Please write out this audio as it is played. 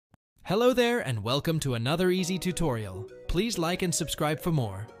Hello there and welcome to another easy tutorial. Please like and subscribe for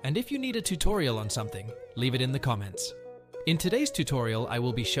more, and if you need a tutorial on something, leave it in the comments. In today's tutorial, I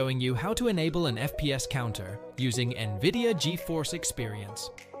will be showing you how to enable an FPS counter using NVIDIA Geforce Experience.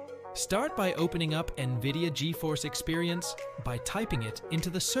 Start by opening up NVIDIA Geforce Experience by typing it into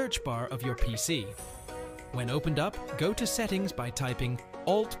the search bar of your PC. When opened up, go to Settings by typing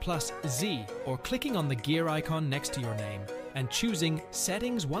Alt+Z or clicking on the gear icon next to your name and choosing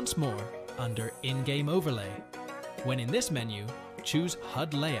Settings once more under In-Game Overlay. When in this menu, choose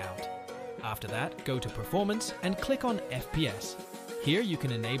HUD Layout. After that, go to Performance and click on FPS. Here you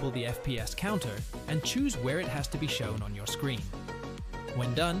can enable the FPS counter and choose where it has to be shown on your screen.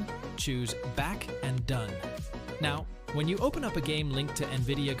 When done, choose Back and Done. Now, when you open up a game linked to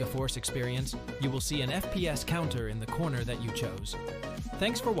NVIDIA Geforce Experience, you will see an FPS counter in the corner that you chose.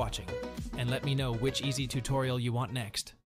 Thanks for watching, and let me know which easy tutorial you want next.